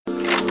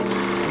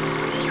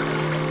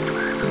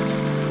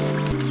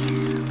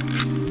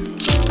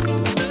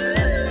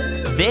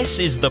This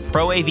is the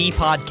ProAV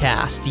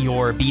Podcast,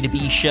 your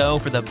B2B show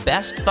for the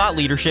best thought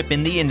leadership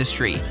in the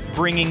industry,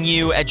 bringing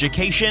you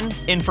education,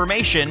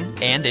 information,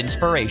 and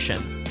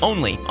inspiration,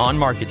 only on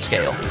Market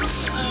Scale.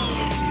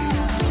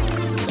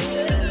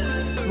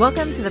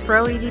 Welcome to the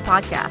ProAV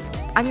Podcast.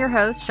 I'm your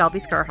host, Shelby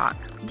Skurhawk.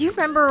 Do you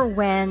remember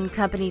when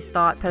companies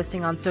thought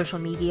posting on social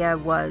media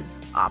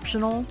was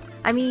optional?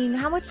 I mean,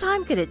 how much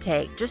time could it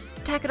take? Just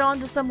tack it on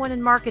to someone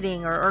in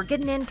marketing or get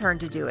an intern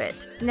to do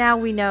it. Now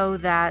we know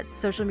that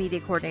social media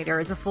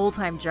coordinator is a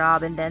full-time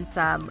job and then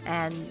some,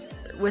 and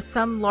with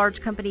some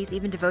large companies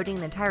even devoting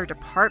an entire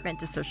department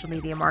to social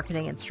media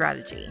marketing and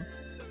strategy.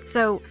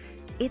 So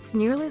it's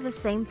nearly the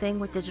same thing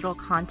with digital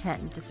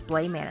content and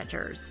display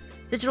managers.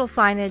 Digital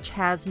signage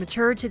has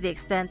matured to the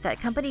extent that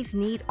companies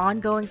need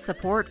ongoing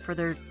support for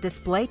their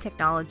display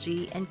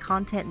technology and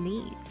content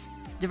needs.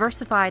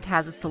 Diversified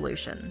has a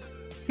solution.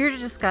 Here to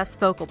discuss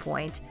Focal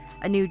Point,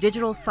 a new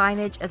digital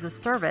signage as a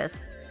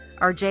service,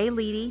 are Jay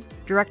Leedy,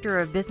 Director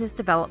of Business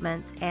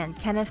Development, and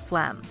Kenneth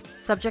Flem,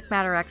 subject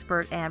matter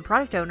expert and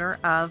product owner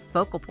of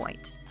Focal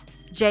Point.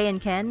 Jay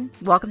and Ken,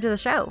 welcome to the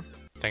show.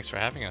 Thanks for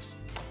having us.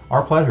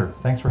 Our pleasure.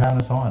 Thanks for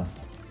having us on.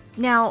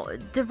 Now,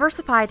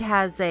 Diversified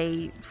has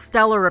a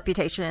stellar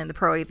reputation in the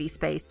ProAV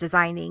space,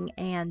 designing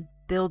and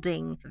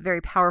building very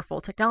powerful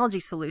technology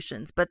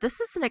solutions, but this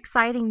is an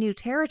exciting new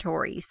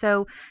territory.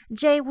 So,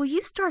 Jay, will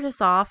you start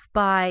us off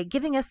by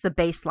giving us the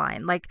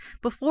baseline? Like,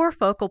 before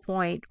Focal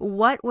Point,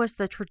 what was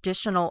the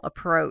traditional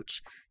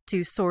approach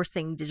to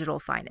sourcing digital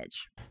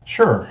signage?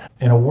 Sure.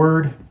 In a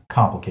word,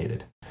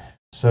 complicated.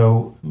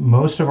 So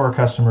most of our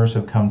customers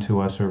have come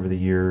to us over the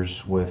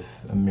years with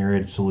a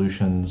myriad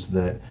solutions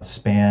that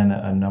span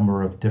a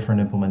number of different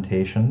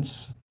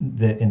implementations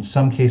that in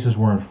some cases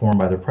were informed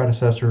by their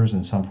predecessors,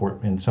 and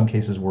in some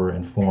cases were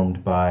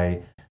informed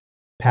by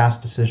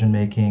past decision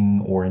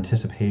making or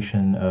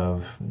anticipation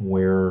of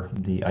where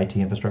the IT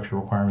infrastructure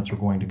requirements were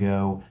going to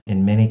go.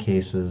 In many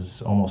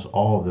cases, almost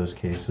all of those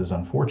cases,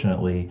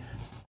 unfortunately,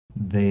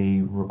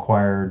 they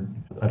required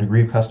a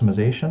degree of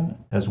customization,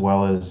 as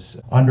well as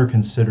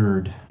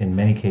under-considered, in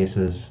many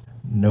cases,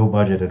 no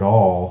budget at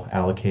all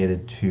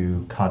allocated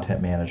to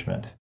content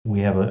management.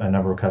 We have a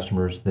number of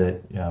customers that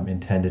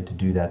intended to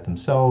do that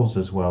themselves,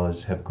 as well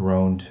as have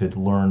grown to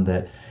learn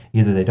that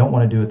either they don't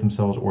want to do it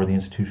themselves, or the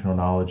institutional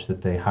knowledge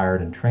that they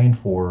hired and trained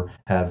for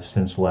have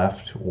since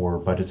left, or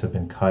budgets have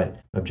been cut,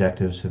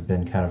 objectives have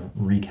been kind of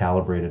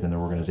recalibrated in their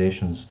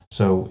organizations.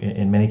 So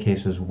in many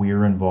cases,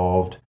 we're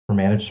involved for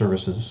managed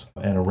services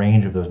and a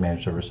range of those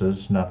managed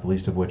services, not the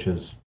least of which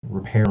is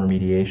repair,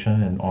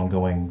 remediation, and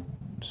ongoing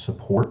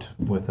support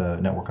with a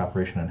network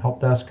operation and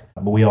help desk.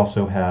 But we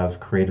also have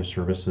creative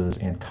services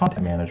and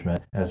content management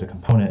as a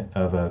component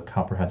of a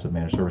comprehensive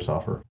managed service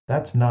offer.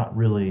 That's not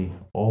really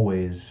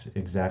always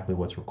exactly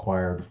what's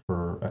required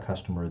for a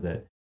customer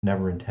that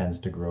never intends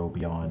to grow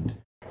beyond,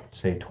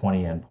 say,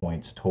 20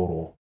 endpoints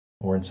total,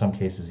 or in some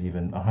cases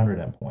even 100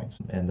 endpoints.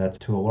 And that's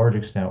to a large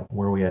extent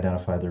where we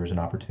identify there is an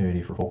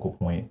opportunity for Focal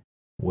Point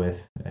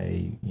with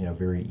a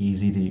very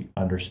easy to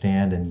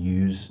understand and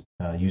use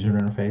user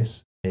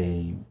interface,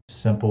 a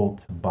simple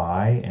to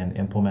buy and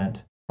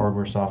implement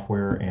hardware,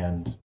 software,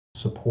 and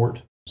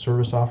support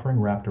service offering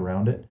wrapped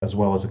around it, as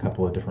well as a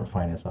couple of different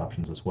finance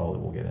options as well that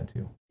we'll get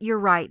into. You're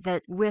right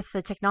that with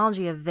the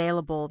technology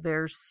available,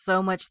 there's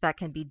so much that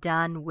can be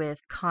done with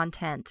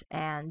content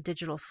and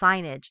digital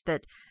signage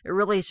that it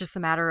really is just a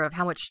matter of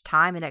how much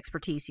time and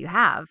expertise you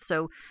have.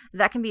 So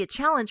that can be a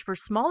challenge for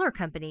smaller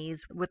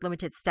companies with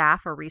limited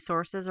staff or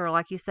resources, or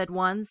like you said,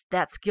 ones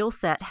that skill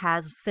set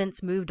has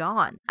since moved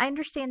on. I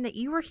understand that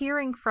you were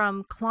hearing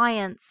from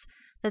clients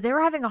that they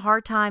were having a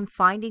hard time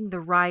finding the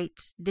right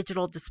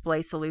digital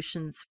display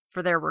solutions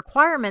for their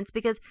requirements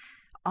because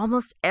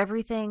almost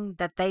everything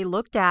that they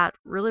looked at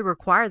really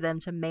required them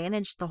to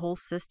manage the whole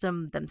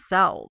system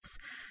themselves.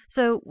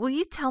 So will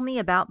you tell me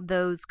about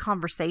those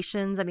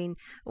conversations? I mean,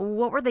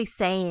 what were they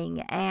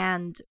saying,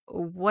 and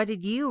what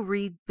did you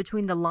read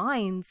between the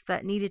lines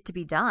that needed to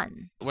be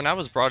done? When I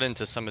was brought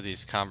into some of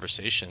these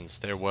conversations,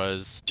 there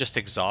was just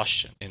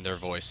exhaustion in their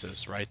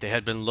voices, right? They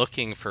had been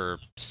looking for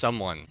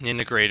someone, an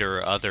integrator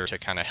or other, to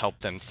kind of help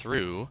them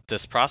through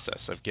this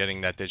process of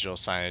getting that digital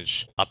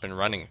signage up and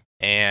running.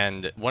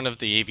 And one of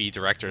the AV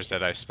directors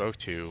that I spoke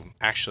to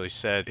actually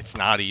said it's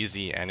not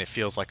easy and it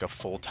feels like a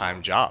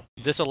full-time job.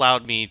 This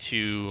allowed me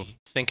to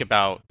think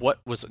about what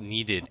was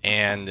needed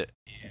and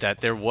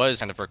that there was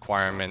kind of a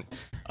requirement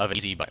of an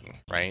easy button,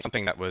 right?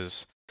 Something that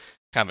was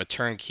kind of a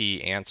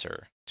turnkey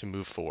answer to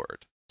move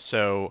forward.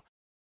 So,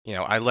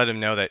 I let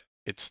him know that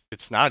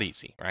it's not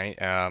easy, right?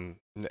 And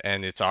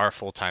it's our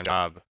full-time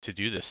job to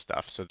do this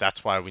stuff. So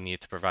that's why we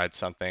need to provide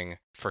something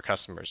for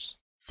customers.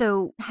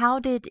 So how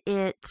did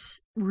it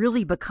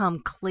really become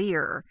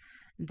clear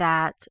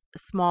that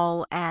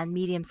small and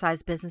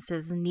medium-sized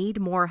businesses need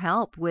more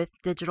help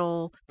with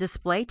digital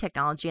display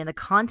technology and the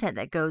content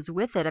that goes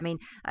with it? I mean,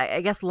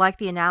 I guess like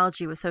the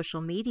analogy with social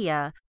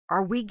media,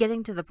 are we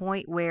getting to the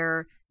point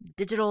where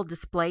digital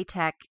display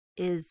tech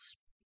is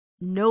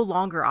no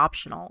longer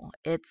optional?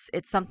 It's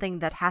something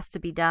that has to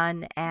be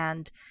done,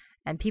 and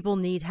and people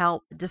need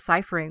help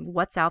deciphering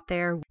what's out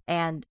there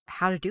and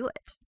how to do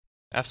it.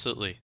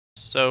 Absolutely.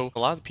 So a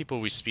lot of the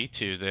people we speak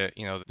to,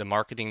 the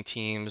marketing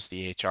teams,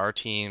 the HR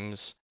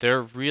teams,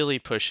 they're really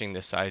pushing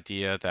this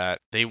idea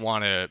that they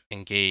want to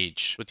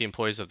engage with the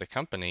employees of the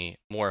company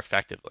more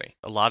effectively.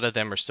 A lot of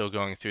them are still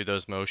going through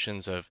those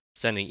motions of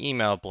sending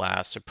email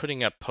blasts or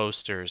putting up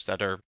posters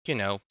that are,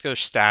 they're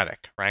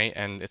static, right?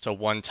 And it's a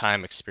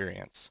one-time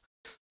experience.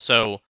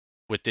 So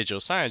with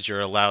digital signage, you're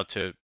allowed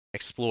to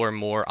explore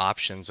more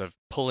options of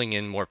pulling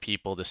in more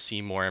people to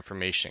see more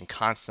information,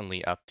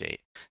 constantly update,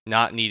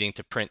 not needing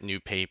to print new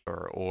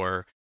paper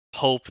or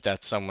hope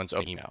that someone's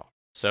email.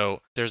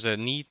 So there's a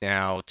need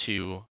now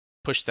to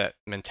push that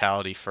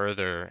mentality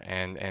further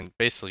and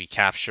basically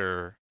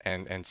capture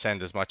and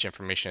send as much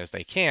information as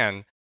they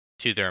can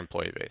to their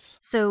employee base.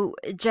 So,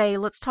 Jay,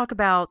 let's talk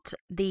about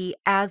the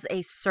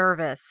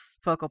as-a-service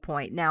focal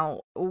point.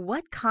 Now,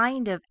 what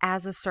kind of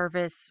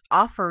as-a-service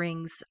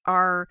offerings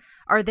are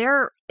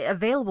there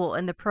available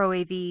in the Pro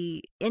AV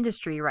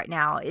industry right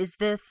now? Is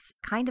this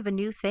kind of a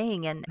new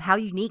thing, and how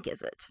unique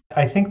is it?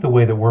 I think the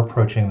way that we're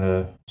approaching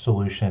the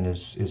solution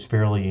is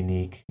fairly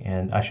unique,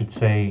 and I should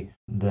say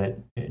that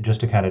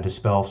just to kind of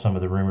dispel some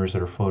of the rumors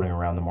that are floating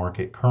around the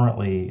market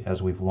currently,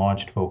 as we've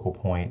launched Focal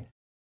Point,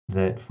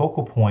 that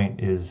Focal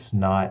Point is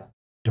not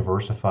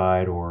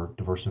Diversified or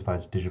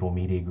Diversified's Digital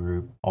Media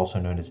Group, also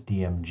known as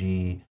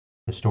DMG,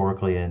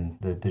 historically in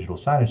the digital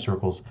signage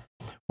circles.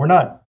 We're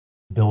not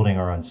building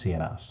our own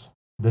CMS.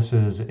 This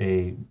is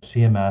a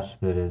CMS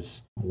that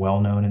is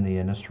well known in the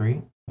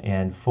industry,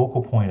 and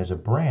Focal Point as a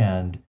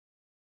brand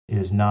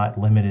is not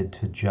limited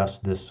to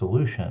just this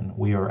solution.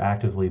 We are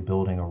actively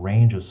building a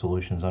range of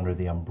solutions under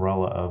the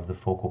umbrella of the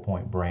Focal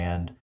Point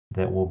brand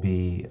that will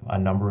be a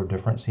number of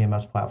different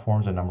CMS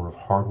platforms, a number of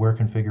hardware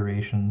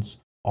configurations,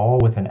 all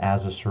with an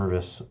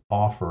as-a-service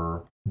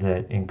offer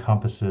that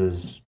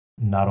encompasses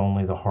not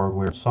only the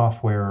hardware and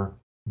software,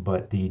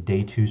 but the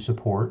day two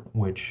support,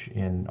 which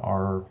in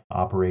our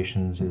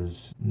operations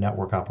is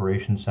Network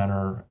Operations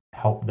Center,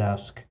 help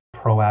desk,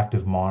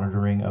 proactive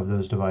monitoring of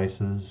those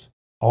devices.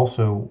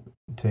 Also,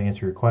 to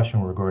answer your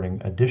question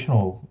regarding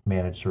additional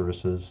managed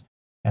services,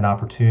 an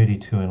opportunity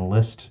to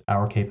enlist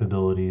our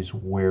capabilities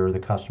where the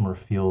customer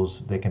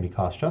feels they can be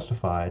cost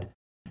justified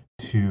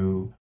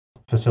to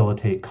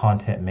facilitate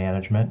content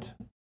management,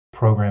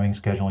 programming,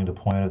 scheduling,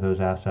 deployment of those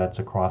assets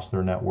across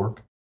their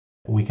network.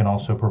 We can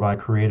also provide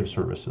creative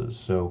services,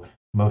 so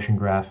motion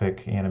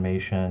graphic,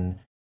 animation,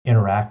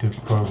 interactive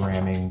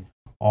programming,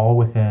 all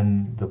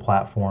within the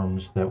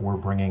platforms that we're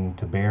bringing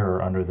to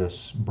bear under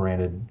this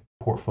branded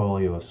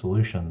portfolio of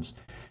solutions.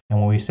 And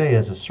when we say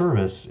as a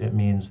service, it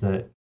means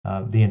that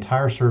the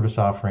entire service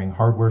offering,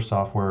 hardware,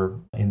 software,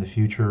 in the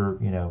future,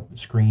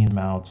 screen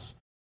mounts,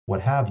 what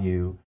have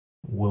you,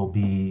 will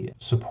be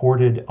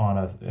supported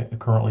on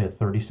currently a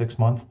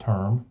 36-month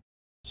term.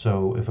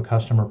 So if a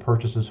customer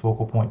purchases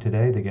Focal Point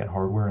today, they get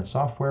hardware and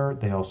software.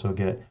 They also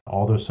get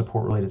all those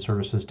support-related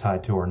services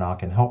tied to our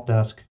knock and help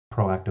desk,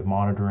 proactive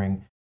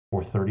monitoring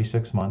for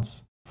 36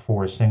 months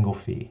for a single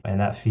fee. And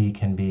that fee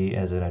can be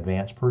as an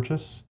advance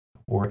purchase,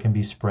 or it can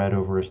be spread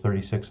over a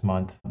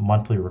 36-month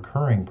monthly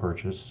recurring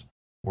purchase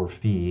or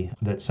fee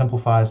that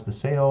simplifies the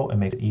sale and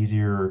makes it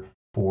easier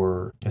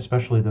for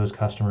especially those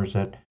customers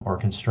that are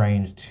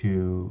constrained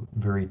to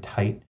very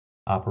tight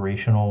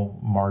operational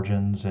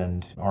margins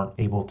and aren't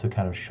able to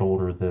kind of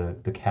shoulder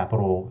the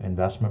capital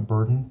investment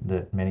burden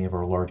that many of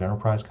our large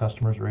enterprise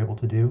customers are able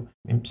to do.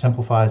 It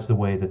simplifies the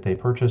way that they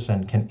purchase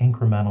and can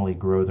incrementally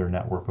grow their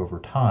network over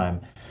time.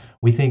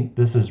 We think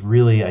this is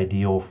really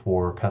ideal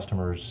for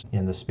customers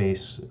in the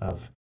space of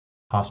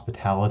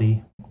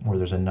hospitality, where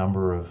there's a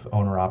number of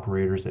owner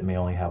operators that may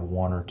only have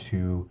one or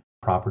two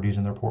properties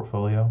in their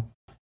portfolio.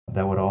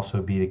 That would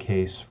also be the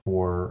case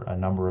for a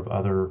number of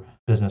other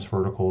business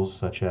verticals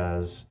such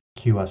as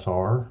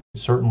QSR,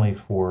 certainly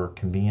for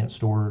convenience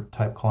store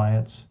type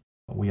clients.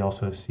 We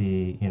also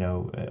see,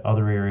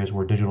 other areas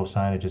where digital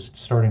signage is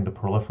starting to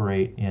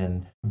proliferate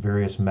in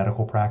various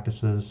medical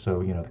practices. So,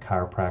 the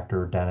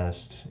chiropractor,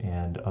 dentist,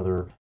 and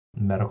other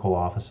medical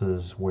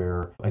offices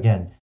where,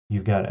 again,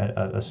 you've got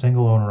a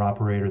single owner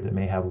operator that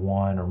may have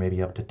one or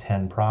maybe up to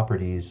 10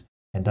 properties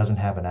and doesn't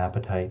have an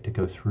appetite to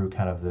go through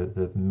kind of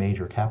the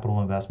major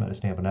capital investment to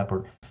stand up a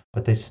network,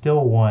 but they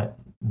still want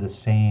the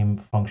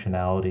same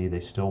functionality, they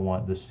still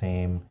want the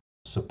same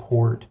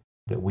support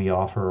that we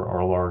offer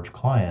our large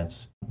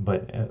clients,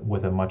 but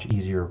with a much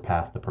easier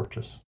path to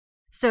purchase.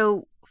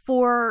 So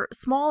for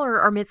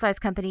smaller or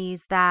mid-sized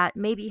companies that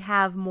maybe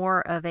have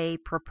more of a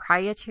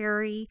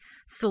proprietary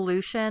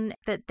solution,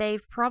 that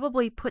they've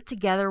probably put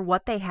together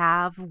what they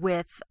have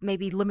with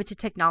maybe limited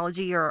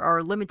technology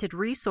or limited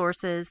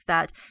resources,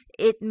 that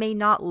it may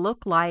not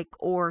look like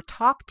or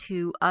talk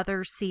to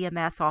other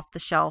CMS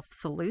off-the-shelf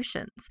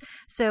solutions.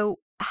 So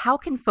how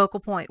can Focal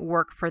Point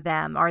work for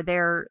them? Are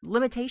there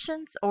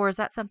limitations, or is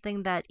that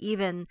something that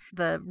even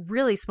the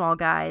really small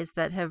guys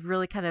that have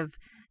really kind of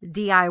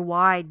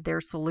DIY'd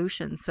their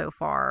solutions so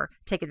far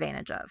take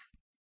advantage of?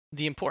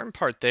 The important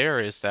part there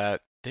is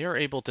that they are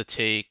able to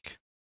take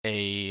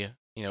a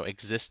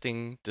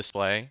existing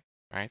display,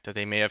 right, that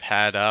they may have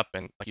had up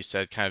and, like you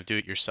said, kind of do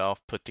it yourself,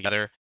 put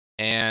together,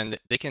 and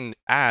they can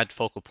add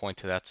focal point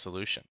to that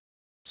solution.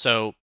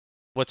 So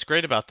what's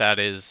great about that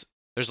is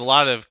there's a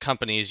lot of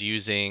companies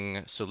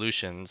using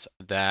solutions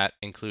that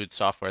include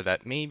software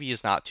that maybe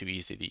is not too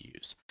easy to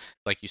use.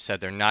 Like you said,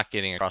 they're not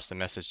getting across the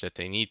message that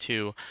they need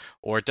to,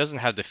 or it doesn't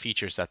have the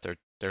features that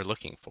they're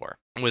looking for.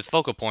 With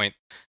Focal Point,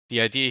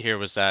 the idea here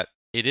was that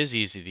it is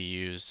easy to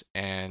use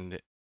and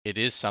it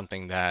is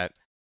something that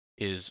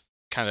is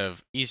kind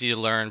of easy to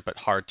learn but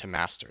hard to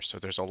master. So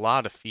there's a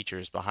lot of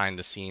features behind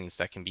the scenes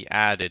that can be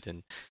added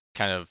and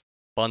kind of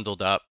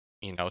bundled up,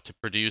 to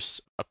produce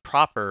a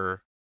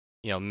proper,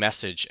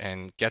 message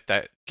and get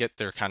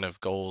their kind of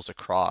goals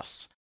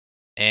across.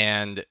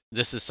 And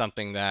this is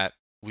something that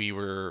we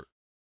were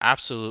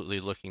absolutely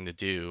looking to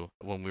do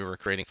when we were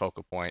creating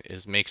Focal Point,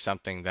 is make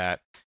something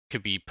that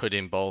could be put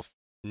in both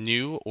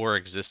new or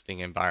existing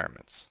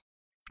environments.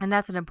 And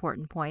that's an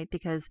important point,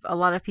 because a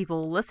lot of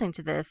people listening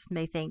to this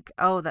may think,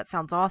 oh, that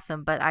sounds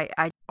awesome, but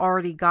I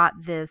already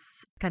got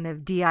this kind of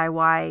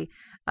DIY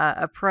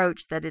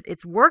approach that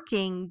it's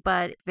working,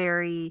 but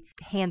very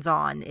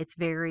hands-on. It's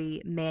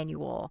very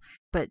manual.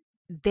 But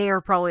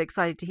they're probably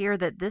excited to hear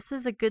that this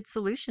is a good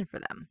solution for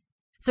them.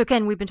 So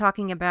Ken, we've been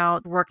talking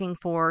about working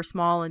for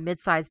small and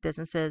mid-sized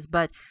businesses,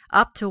 but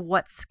up to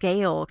what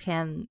scale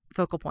can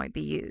Focal Point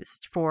be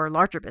used for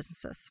larger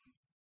businesses?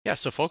 Yeah,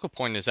 so Focal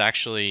Point is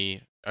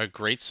actually a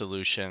great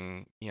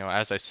solution.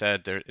 As I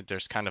said,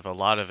 there's kind of a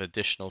lot of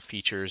additional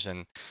features,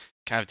 and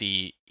kind of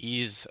the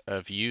ease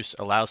of use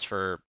allows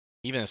for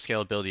even a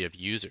scalability of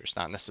users,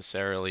 not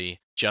necessarily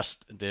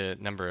just the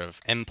number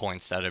of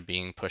endpoints that are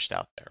being pushed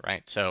out there,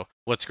 right? So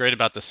what's great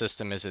about the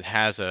system is it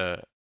has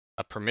a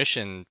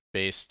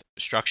permission-based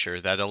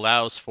structure that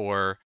allows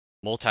for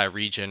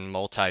multi-region,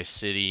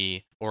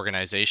 multi-city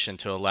organization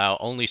to allow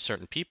only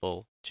certain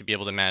people to be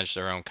able to manage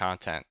their own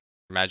content,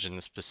 imagine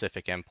the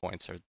specific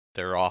endpoints or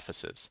their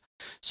offices.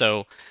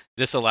 So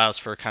this allows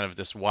for kind of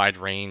this wide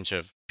range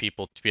of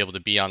people to be able to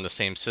be on the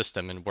same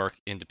system and work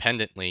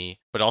independently,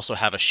 but also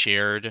have a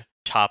shared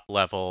top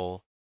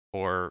level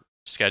or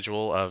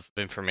schedule of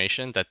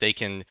information that they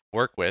can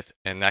work with,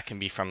 and that can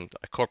be from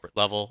a corporate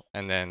level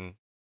and then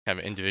kind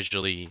of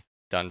individually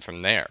done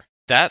from there.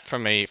 That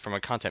from a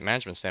content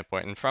management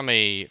standpoint, and from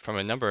a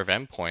number of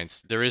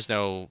endpoints, there is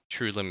no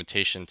true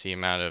limitation to the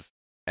amount of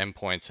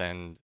endpoints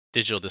and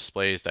digital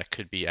displays that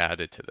could be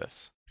added to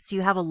this. So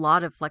you have a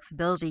lot of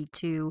flexibility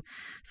to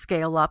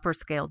scale up or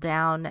scale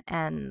down.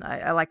 And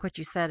I like what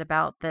you said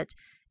about that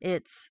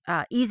it's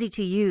easy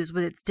to use,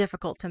 but it's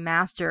difficult to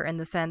master, in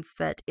the sense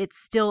that it's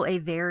still a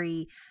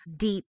very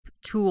deep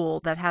tool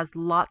that has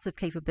lots of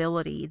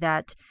capability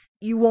that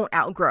you won't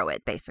outgrow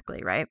it,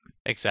 basically, right?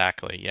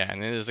 Exactly, yeah.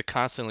 And it is a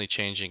constantly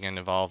changing and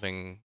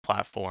evolving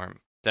platform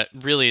that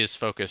really is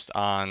focused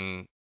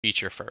on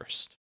feature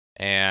first.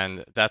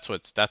 And that's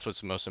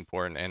what's most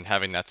important, and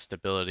having that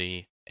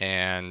stability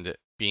and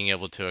being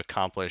able to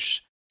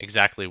accomplish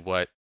exactly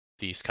what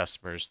these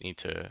customers need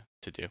to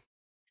do.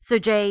 So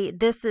Jay,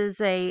 this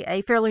is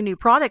a fairly new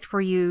product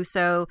for you,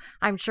 so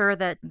I'm sure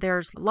that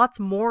there's lots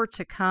more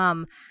to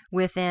come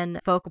within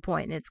Focal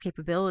Point and its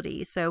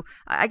capabilities. So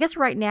I guess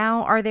right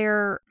now, are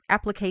there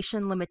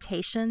application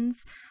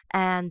limitations,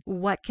 and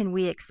what can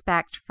we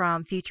expect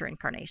from future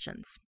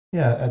incarnations?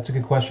 Yeah, that's a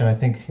good question. I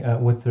think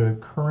with the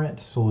current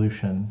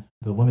solution,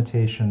 the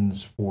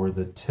limitations for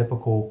the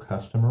typical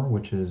customer,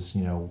 which is,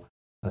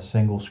 a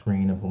single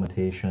screen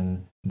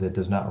implementation that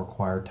does not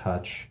require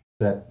touch,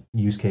 that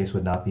use case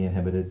would not be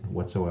inhibited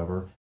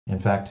whatsoever. In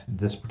fact,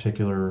 this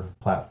particular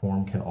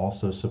platform can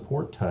also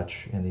support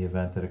touch in the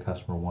event that a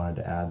customer wanted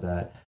to add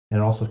that. And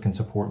it also can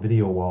support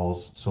video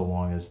walls, so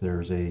long as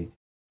there's a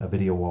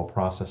video wall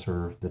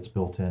processor that's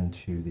built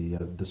into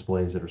the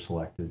displays that are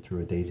selected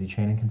through a daisy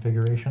chaining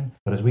configuration.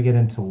 But as we get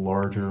into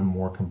larger,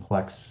 more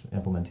complex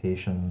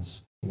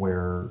implementations,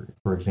 where,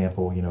 for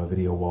example, a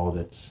video wall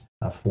that's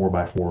a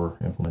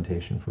 4x4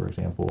 implementation, for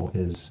example,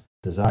 is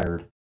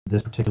desired,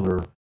 this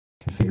particular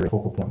configuration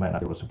Focal Point might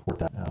not be able to support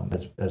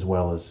that, as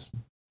well as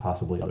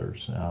possibly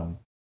others.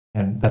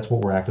 And that's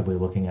what we're actively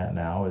looking at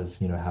now, is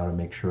how to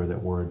make sure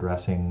that we're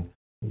addressing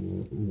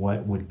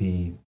what would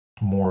be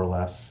more or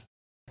less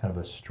kind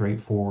of a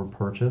straightforward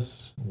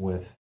purchase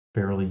with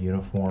fairly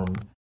uniform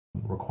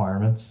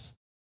requirements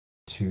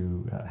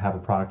to have a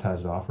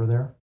productized offer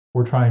there.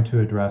 We're trying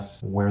to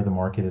address where the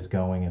market is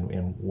going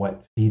and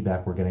what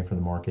feedback we're getting from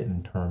the market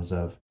in terms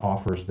of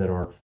offers that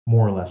are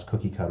more or less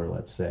cookie cutter,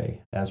 let's say.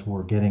 As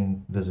we're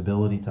getting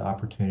visibility to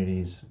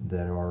opportunities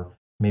that are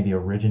maybe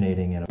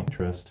originating in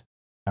interest,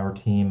 our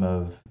team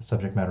of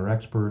subject matter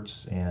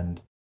experts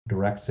and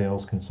direct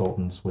sales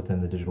consultants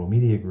within the digital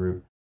media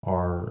group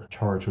are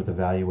charged with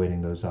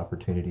evaluating those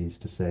opportunities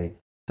to say,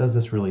 does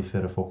this really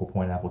fit a focal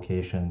point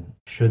application?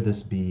 Should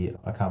this be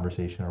a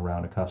conversation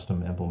around a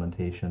custom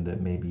implementation that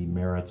maybe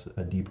merits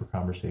a deeper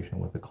conversation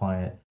with the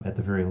client? At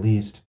the very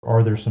least,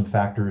 are there some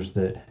factors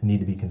that need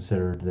to be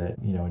considered that,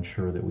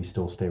 ensure that we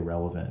still stay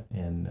relevant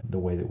in the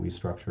way that we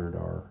structured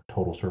our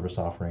total service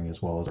offering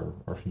as well as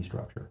our fee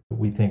structure?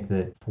 We think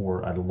that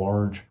for a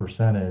large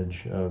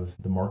percentage of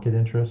the market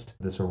interest,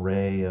 this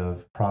array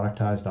of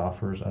productized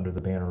offers under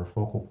the banner of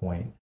Focal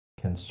Point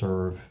can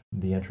serve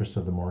the interests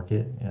of the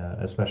market,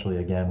 especially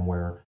again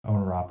where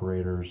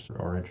owner-operators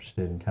are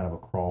interested in kind of a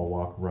crawl,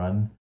 walk,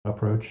 run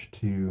approach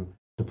to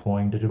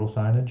deploying digital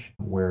signage,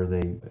 where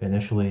they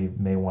initially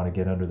may want to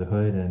get under the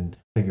hood and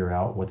figure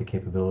out what the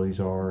capabilities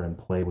are and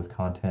play with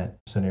content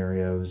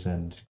scenarios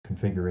and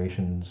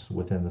configurations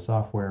within the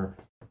software.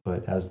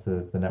 But as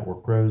the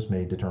network grows,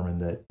 may determine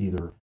that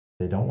either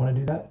they don't want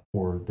to do that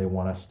or they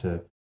want us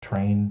to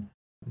train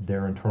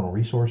their internal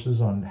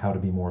resources on how to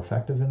be more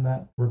effective in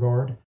that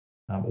regard.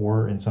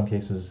 Or in some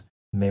cases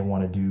may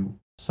want to do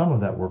some of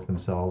that work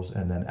themselves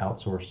and then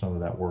outsource some of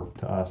that work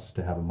to us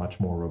to have a much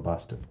more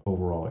robust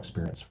overall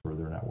experience for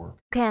their network.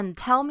 Ken,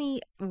 tell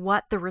me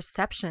what the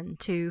reception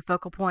to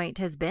Focal Point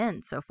has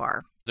been so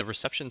far. The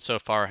reception so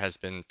far has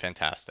been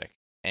fantastic.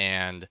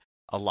 And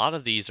a lot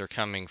of these are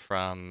coming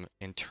from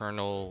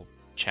internal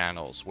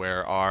channels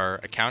where our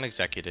account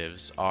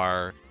executives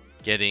are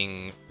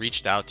getting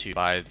reached out to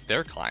by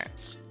their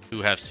clients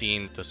who have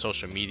seen the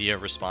social media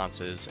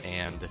responses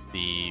and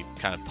the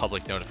kind of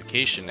public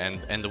notification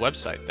and the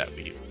website that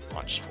we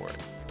launched for it.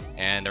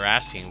 And they're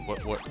asking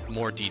what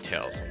more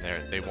details,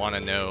 and they want to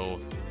know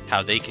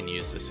how they can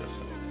use the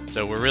system.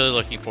 So we're really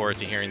looking forward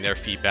to hearing their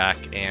feedback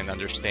and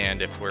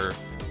understand if we're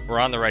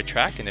on the right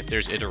track and if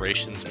there's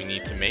iterations we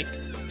need to make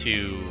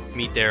to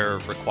meet their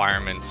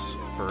requirements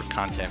for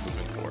content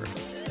moving forward.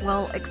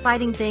 Well,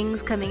 exciting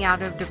things coming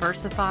out of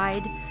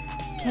Diversified.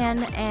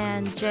 Ken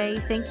and Jay,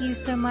 thank you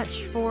so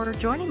much for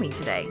joining me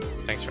today.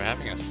 Thanks for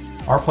having us.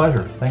 Our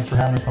pleasure. Thanks for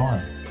having us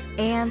on.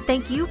 And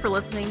thank you for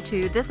listening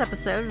to this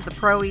episode of the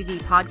Pro EV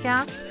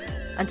Podcast.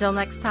 Until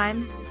next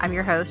time, I'm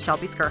your host,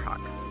 Shelby Skurhawk.